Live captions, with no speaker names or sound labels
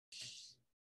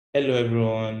Hello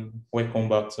everyone, welcome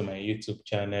back to my YouTube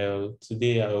channel.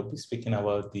 Today I will be speaking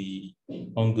about the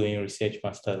ongoing research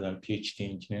masters and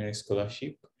PhD engineering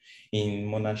scholarship in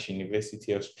Monash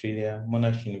University, Australia.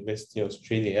 Monash University,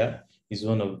 Australia is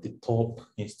one of the top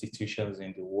institutions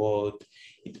in the world.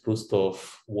 It boasts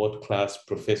of world-class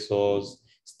professors,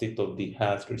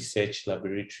 state-of-the-art research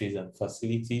laboratories and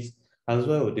facilities. As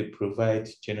well, they provide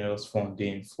generous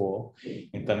funding for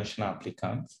international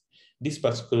applicants. This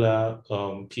particular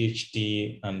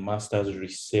PhD and master's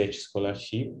research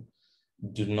scholarship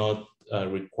do not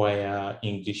require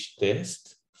English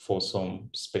test for some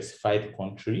specified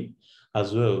country.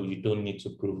 As well, you don't need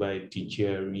to provide the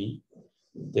GRE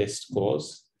test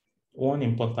scores. One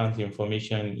important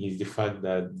information is the fact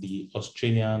that the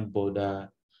Australian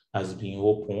border has been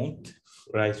opened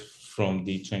right from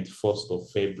the 21st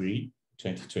of February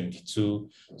 2022.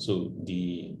 So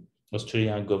the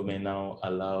Australian government now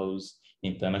allows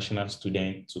international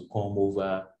students to come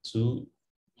over to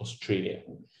Australia.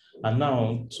 And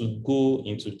now to go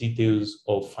into details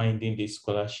of finding this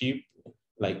scholarship,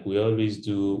 like we always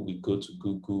do, we go to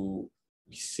Google,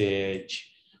 we search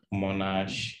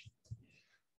Monash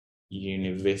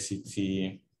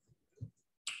University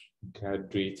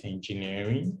graduate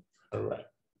engineering. All right,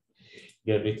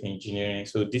 graduate engineering.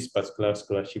 So this particular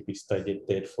scholarship is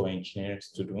targeted for engineering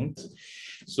students.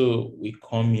 So we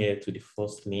come here to the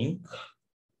first link.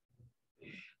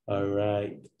 All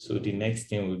right, so the next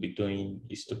thing we'll be doing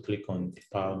is to click on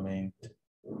department.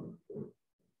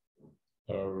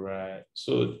 All right,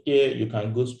 so here you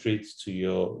can go straight to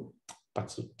your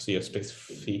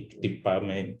specific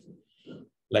department.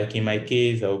 Like in my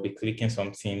case, I'll be clicking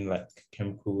something like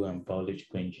chemical and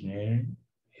biological engineering.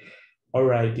 All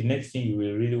right, the next thing you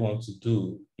will really want to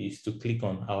do is to click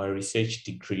on our research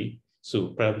degree. So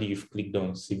probably you've clicked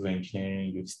on civil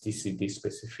engineering, you still see this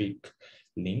specific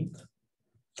link.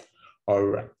 All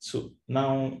right, so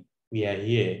now we are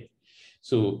here.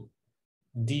 So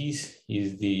this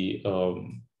is the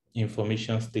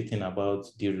information stating about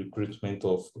the recruitment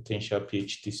of potential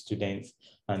PhD students.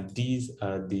 And these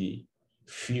are the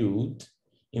field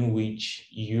in which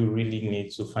you really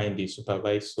need to find a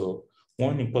supervisor.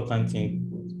 One important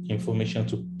information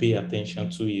to pay attention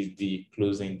to is the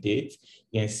closing date.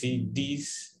 You can see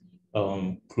this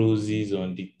closes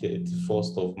on the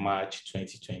 31st of March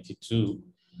 2022.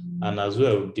 And as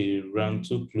well, the round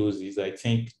two closes. I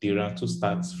think the round two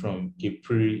starts from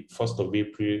April, 1st of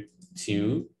April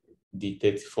till the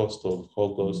 31st of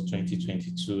August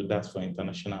 2022. That's for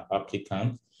international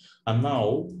applicants. And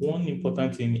now, one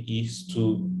important thing is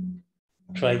to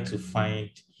try to find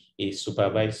a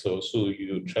supervisor. So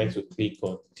you try to click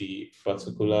on the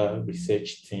particular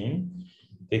research team.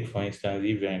 Take, for instance,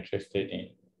 if you're interested in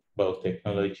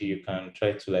biotechnology, you can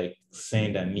try to like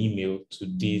send an email to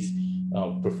these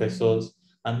professors.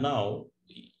 And now,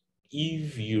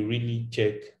 if you really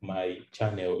check my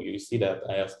channel, you see that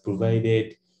I have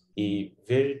provided a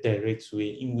very direct way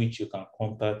in which you can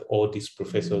contact all these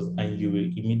professors and you will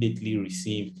immediately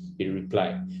receive a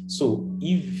reply. So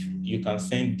if you can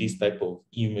send this type of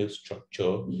email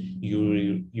structure,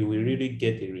 you will really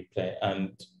get a reply.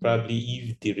 And probably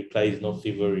if the reply is not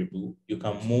favorable, you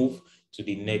can move to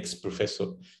the next professor.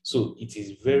 So it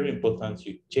is very important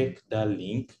you check that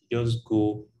link. Just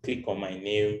go click on my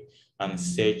name and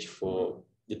search for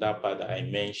that part that I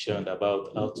mentioned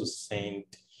about how to send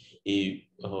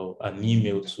an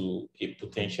email to a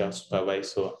potential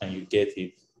supervisor and you get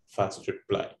a fast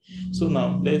reply. So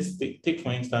now let's take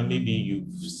for instance, maybe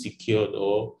you've secured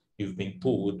or you've been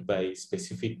told by a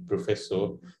specific professor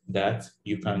that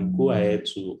you can go ahead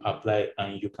to apply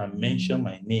and you can mention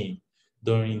my name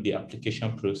during the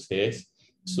application process.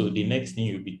 So the next thing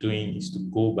you'll be doing is to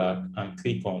go back and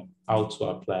click on how to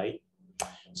apply.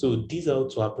 So this how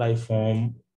to apply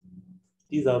form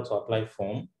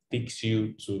takes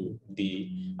you to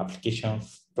the application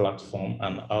platform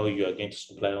and how you are going to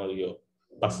supply all your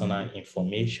personal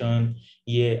information.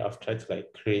 Here, I've tried to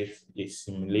like create a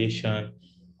simulation.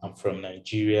 I'm from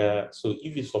Nigeria. So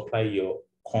if you supply your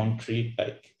country,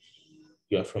 like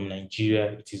you are from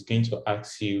Nigeria, it is going to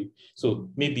ask you. So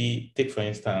maybe take for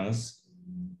instance,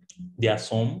 there are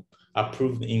some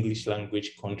approved English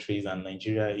language countries and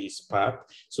Nigeria is part.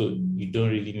 So you don't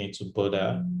really need to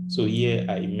bother. So here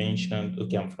I mentioned,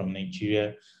 okay, I'm from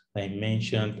Nigeria. I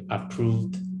mentioned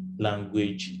approved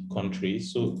language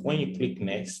countries. So when you click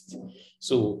next,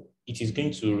 so it is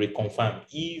going to reconfirm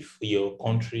if your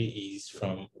country is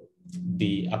from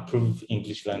the approved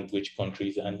English language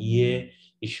countries. And here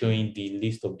is showing the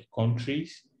list of the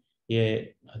countries.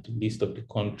 Here are the list of the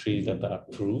countries that are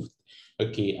approved.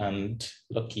 Okay, and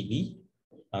luckily,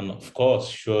 And of course,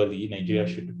 surely Nigeria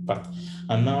should be part.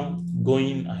 And now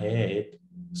going ahead,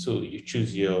 so you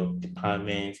choose your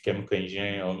department, chemical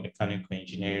engineering or mechanical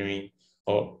engineering,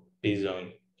 or based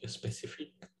on your specific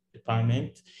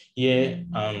department. Here,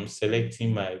 I'm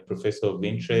selecting my professor of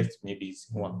interest. Maybe it's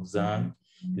Wang Zhan,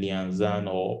 Lian Zhan,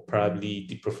 or probably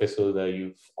the professor that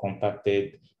you've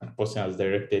contacted and the person has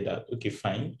directed that, okay,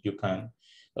 fine, you can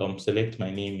select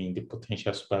my name in the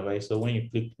potential supervisor. When you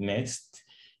click next,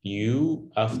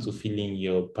 you have to fill in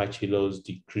your bachelor's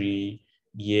degree.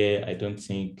 Yeah, I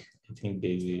think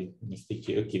there's a mistake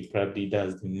here. Okay, probably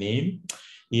that's the name.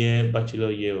 Yeah,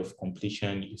 bachelor year of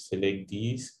completion, you select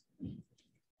this.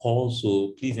 Also,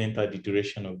 please enter the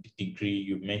duration of the degree.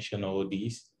 You mentioned all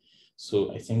this.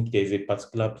 So I think there's a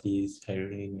particular place I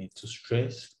really need to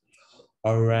stress.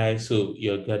 All right, so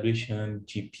your graduation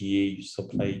GPA, you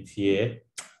supply it here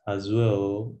as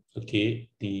well. Okay,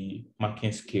 the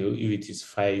marking scale, if it is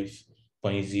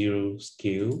 5.0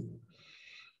 scale.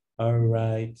 All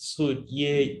right, so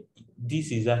yeah,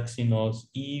 this is asking us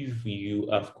if you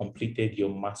have completed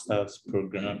your master's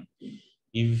program.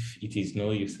 If it is no,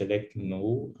 you select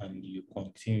no and you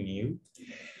continue.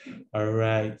 All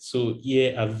right, so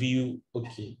yeah, have you,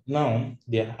 okay, now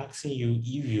they're asking you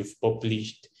if you've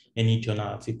published any journal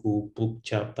article, book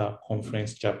chapter,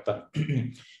 conference chapter.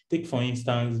 Take for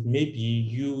instance, maybe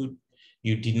you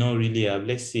did not really have,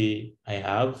 let's say I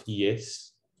have, yes.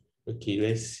 Okay,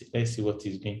 let's see what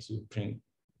is going to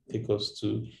take us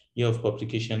to year of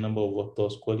publication, number of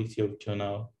authors, quality of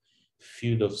journal,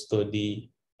 field of study.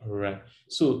 All right.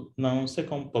 So now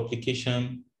second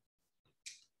publication,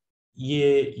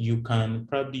 yeah, you can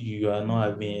probably you are not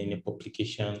having any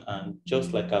publication, and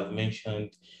just like I've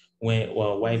mentioned,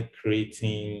 while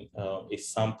creating a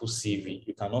sample CV,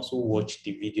 you can also watch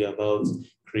the video about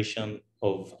creation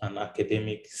of an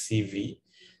academic CV,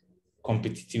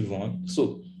 competitive one.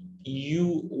 So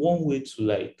one way to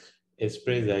like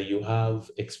express that you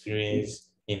have experience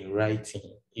in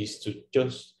writing is to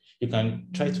just, you can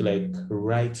try to like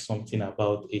write something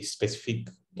about a specific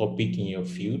topic in your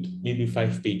field, maybe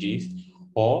 5 pages.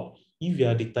 Or if you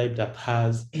are the type that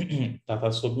has that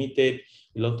has submitted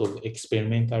a lot of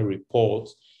experimental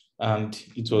reports and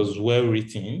it was well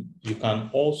written, you can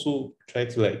also try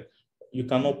to like, you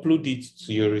can upload it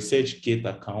to your ResearchGate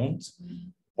account,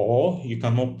 or you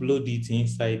can upload it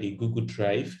inside a Google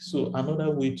Drive. So another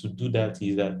way to do that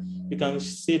is that you can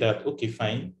say that, okay,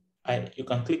 fine, you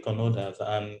can click on others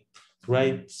and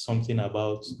write something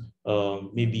about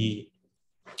maybe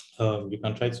you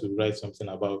can try to write something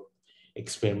about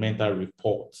experimental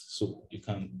reports. So you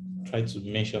can try to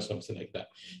mention something like that.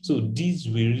 So this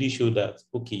will really show that,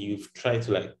 okay, you've tried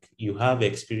to like, you have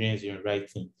experience in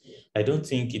writing. I don't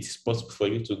think it's possible for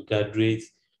you to graduate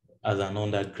as an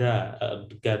undergrad,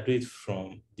 graduate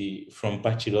from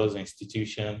bachelor's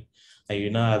institution and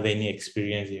you not have any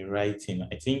experience in writing.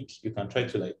 I think you can try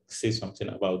to like say something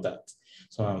about that.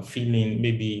 So I'm feeling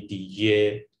maybe the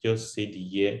year, just say the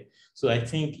year. So I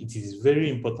think it is very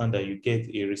important that you get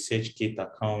a ResearchGate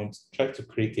account, try to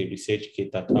create a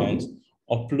ResearchGate account,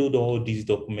 upload all these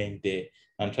documents there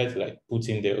and try to like put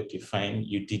in there, okay, fine,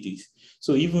 you did this.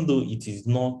 So even though it is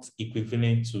not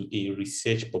equivalent to a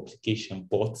research publication,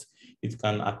 but it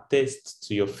can attest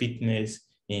to your fitness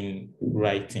in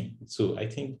writing. So I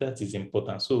think that is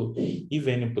important. So if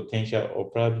any potential or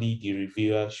probably the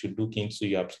reviewer should look into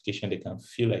your application, they can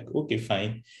feel like, okay,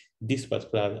 fine, this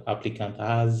particular applicant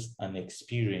has an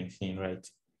experience in writing.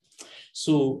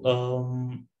 So,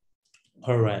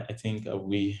 all right, I think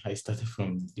I started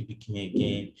from the beginning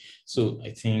again. So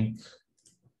I think,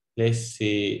 let's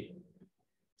say,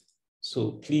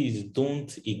 so please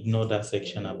don't ignore that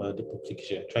section about the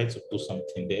publication. Try to put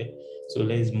something there. So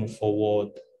let's move forward.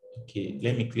 Okay,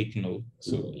 let me click no.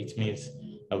 So it means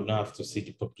I will not have to see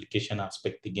the publication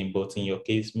aspect again, but in your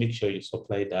case, make sure you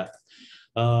supply that.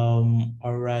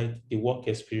 All right, the work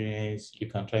experience, you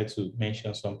can try to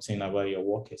mention something about your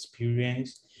work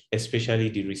experience, especially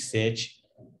the research.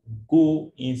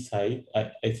 Go inside.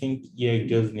 I think here you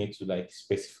just need to like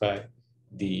specify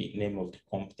the name of the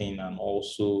company and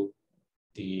also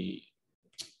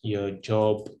your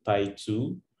job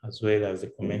title as well as the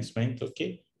commencement.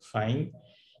 Okay, fine.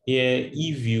 Here,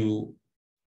 if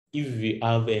you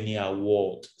have any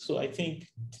award. So I think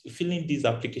filling this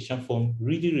application form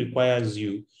really requires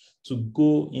you to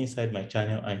go inside my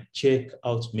channel and check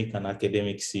how to make an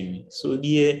academic CV. So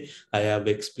here I have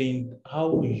explained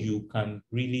how you can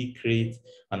really create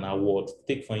an award.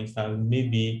 Take for instance,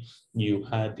 maybe you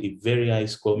had a very high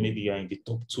score, maybe you are in the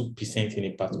top 2% in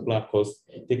a particular course.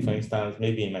 Take for instance,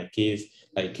 maybe in my case,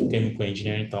 like chemical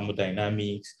engineering,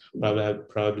 thermodynamics,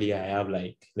 probably I have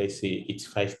like, let's say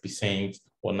 85%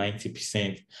 or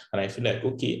 90%. And I feel like,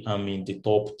 okay, I'm in the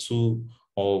top 2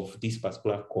 of this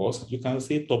particular course. You can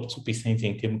say top 2%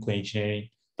 in chemical engineering,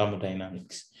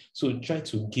 thermodynamics. So try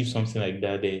to give something like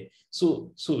that there.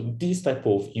 So this type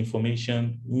of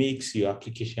information makes your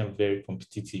application very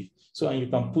competitive. So, and you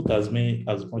can put as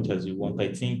much as you want.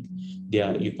 I think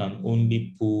there you can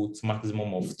only put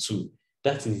maximum of 2.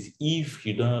 That is if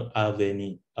you don't have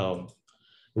any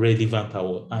relevant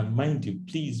award. And mind you,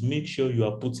 please make sure you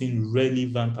are putting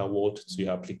relevant award to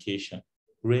your application.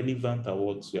 Relevant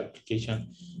award to your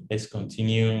application. Let's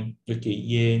continue. Okay,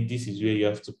 yeah, this is where you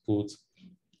have to put,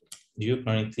 do you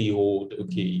currently hold?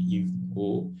 Okay, you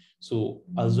go. So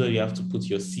as well, you have to put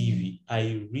your CV.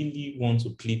 I really want to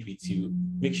plead with you.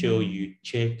 Make sure you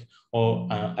check, or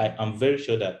I'm very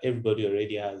sure that everybody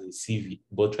already has a CV,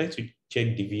 but try to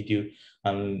check the video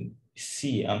and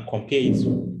see and compare it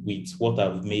with what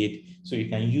I've made. So you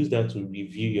can use that to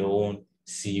review your own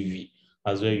CV.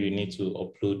 As well, you need to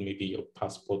upload maybe your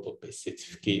passport or birth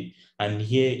certificate. And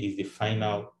here is the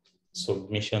final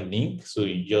submission link. So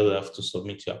you just have to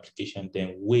submit your application,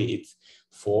 then wait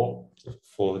for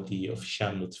the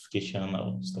official notification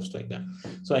or stuff like that.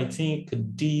 So I think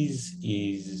this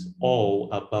is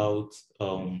all about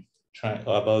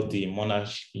about the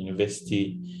Monash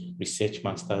University Research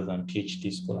Masters and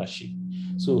PhD scholarship.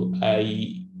 So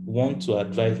I want to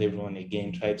advise everyone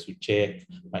again, try to check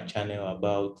my channel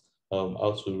about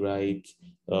how to write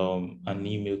an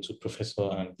email to professor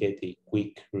and get a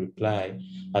quick reply,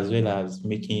 as well as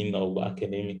making an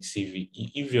academic CV.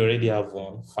 If you already have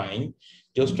one, fine.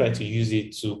 Just try to use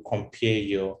it to compare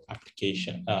your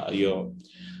application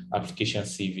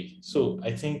CV. So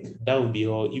I think that would be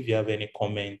all. If you have any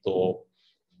comment or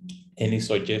any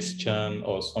suggestion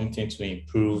or something to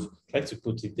improve, try to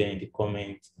put it there in the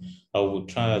comments. I will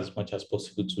try as much as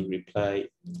possible to reply.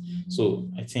 So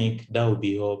I think that would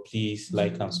be all. Please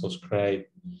like and subscribe.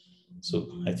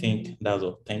 So I think that's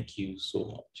all. Thank you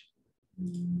so much.